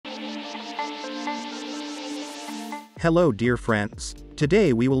Hello dear friends.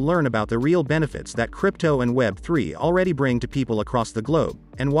 Today we will learn about the real benefits that crypto and web3 already bring to people across the globe,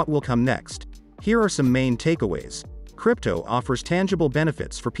 and what will come next. Here are some main takeaways. Crypto offers tangible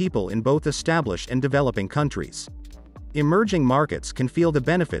benefits for people in both established and developing countries. Emerging markets can feel the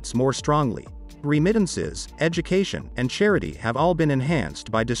benefits more strongly. Remittances, education, and charity have all been enhanced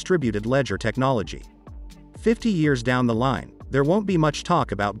by distributed ledger technology. 50 years down the line, there won't be much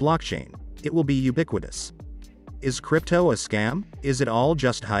talk about blockchain. It will be ubiquitous. Is crypto a scam? Is it all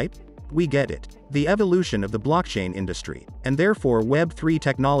just hype? We get it. The evolution of the blockchain industry, and therefore Web3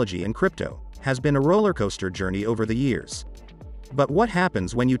 technology and crypto, has been a rollercoaster journey over the years. But what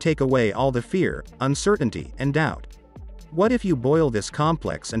happens when you take away all the fear, uncertainty, and doubt? What if you boil this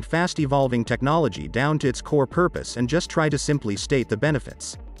complex and fast-evolving technology down to its core purpose and just try to simply state the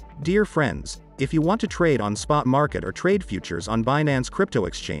benefits? Dear friends, if you want to trade on spot market or trade futures on Binance Crypto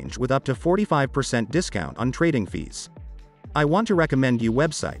Exchange with up to 45% discount on trading fees, I want to recommend you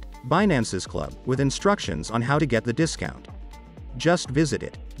website, Binance's Club, with instructions on how to get the discount. Just visit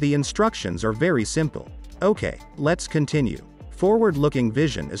it. The instructions are very simple. Okay, let's continue. Forward-looking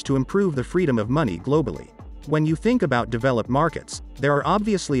vision is to improve the freedom of money globally. When you think about developed markets, there are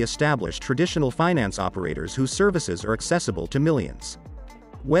obviously established traditional finance operators whose services are accessible to millions.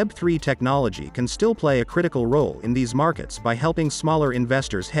 Web3 technology can still play a critical role in these markets by helping smaller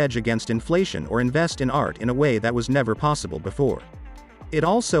investors hedge against inflation or invest in art in a way that was never possible before. It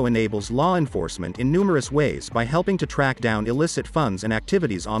also enables law enforcement in numerous ways by helping to track down illicit funds and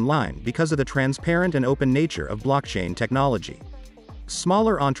activities online because of the transparent and open nature of blockchain technology.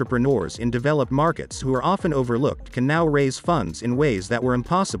 Smaller entrepreneurs in developed markets who are often overlooked can now raise funds in ways that were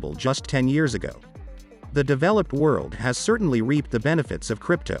impossible just 10 years ago. The developed world has certainly reaped the benefits of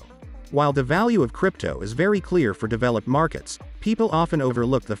crypto. While the value of crypto is very clear for developed markets, people often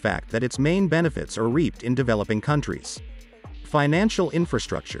overlook the fact that its main benefits are reaped in developing countries. Financial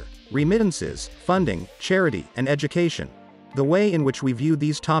infrastructure, remittances, funding, charity, and education. The way in which we view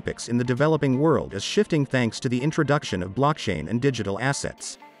these topics in the developing world is shifting thanks to the introduction of blockchain and digital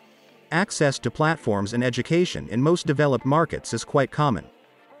assets. Access to platforms and education in most developed markets is quite common.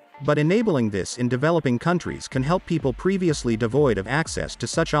 But enabling this in developing countries can help people previously devoid of access to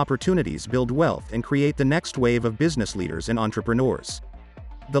such opportunities build wealth and create the next wave of business leaders and entrepreneurs.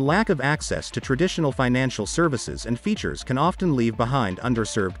 The lack of access to traditional financial services and features can often leave behind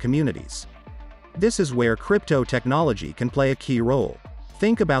underserved communities. This is where crypto technology can play a key role.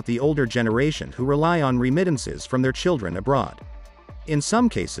 Think about the older generation who rely on remittances from their children abroad. In some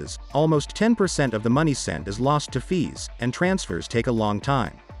cases, almost 10% of the money sent is lost to fees, and transfers take a long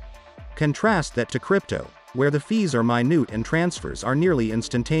time. Contrast that to crypto, where the fees are minute and transfers are nearly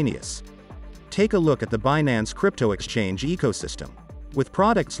instantaneous. Take a look at the Binance Crypto Exchange ecosystem. With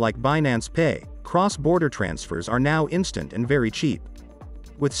products like Binance Pay, cross-border transfers are now instant and very cheap.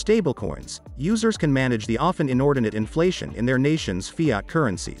 With stablecoins, users can manage the often inordinate inflation in their nation's fiat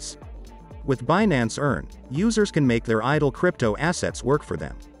currencies. With Binance Earn, users can make their idle crypto assets work for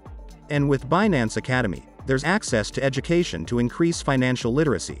them. And with Binance Academy, there's access to education to increase financial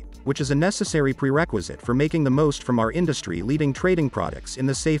literacy, which is a necessary prerequisite for making the most from our industry-leading trading products in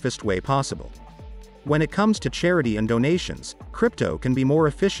the safest way possible. When it comes to charity and donations, crypto can be more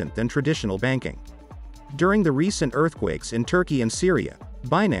efficient than traditional banking. During the recent earthquakes in Turkey and Syria,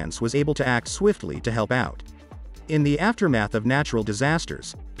 Binance was able to act swiftly to help out. In the aftermath of natural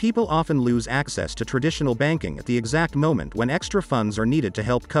disasters, people often lose access to traditional banking at the exact moment when extra funds are needed to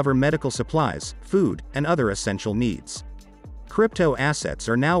help cover medical supplies, food, and other essential needs. Crypto assets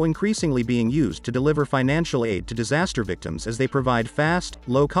are now increasingly being used to deliver financial aid to disaster victims as they provide fast,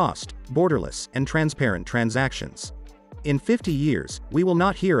 low-cost, borderless, and transparent transactions. In 50 years, we will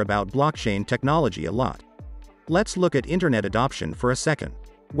not hear about blockchain technology a lot. Let's look at internet adoption for a second.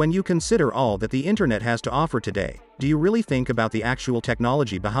 When you consider all that the internet has to offer today, do you really think about the actual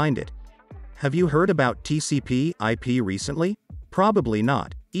technology behind it? Have you heard about TCP/IP recently? Probably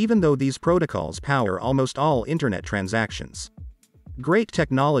not, even though these protocols power almost all internet transactions. Great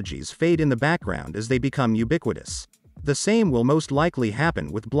technologies fade in the background as they become ubiquitous. The same will most likely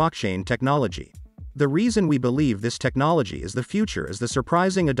happen with blockchain technology. The reason we believe this technology is the future is the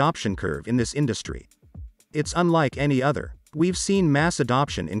surprising adoption curve in this industry. It's unlike any other. We've seen mass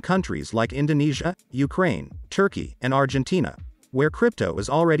adoption in countries like Indonesia, Ukraine, Turkey, and Argentina, where crypto is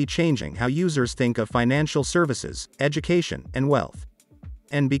already changing how users think of financial services, education, and wealth.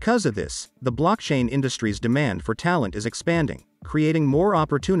 And because of this, the blockchain industry's demand for talent is expanding, creating more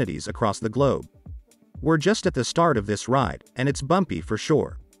opportunities across the globe. We're just at the start of this ride, and it's bumpy for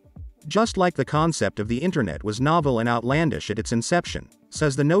sure. Just like the concept of the internet was novel and outlandish at its inception, so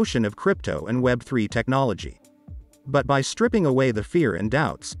is the notion of crypto and Web3 technology. But by stripping away the fear and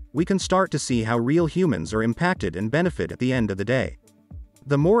doubts, we can start to see how real humans are impacted and benefit at the end of the day.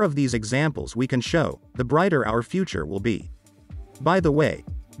 The more of these examples we can show, the brighter our future will be. By the way,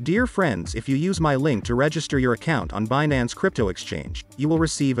 dear friends, if you use my link to register your account on Binance Crypto Exchange, you will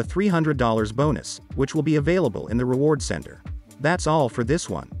receive a $300 bonus, which will be available in the Reward Center. That's all for this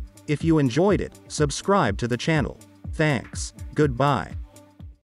one. If you enjoyed it, subscribe to the channel. Thanks. Goodbye.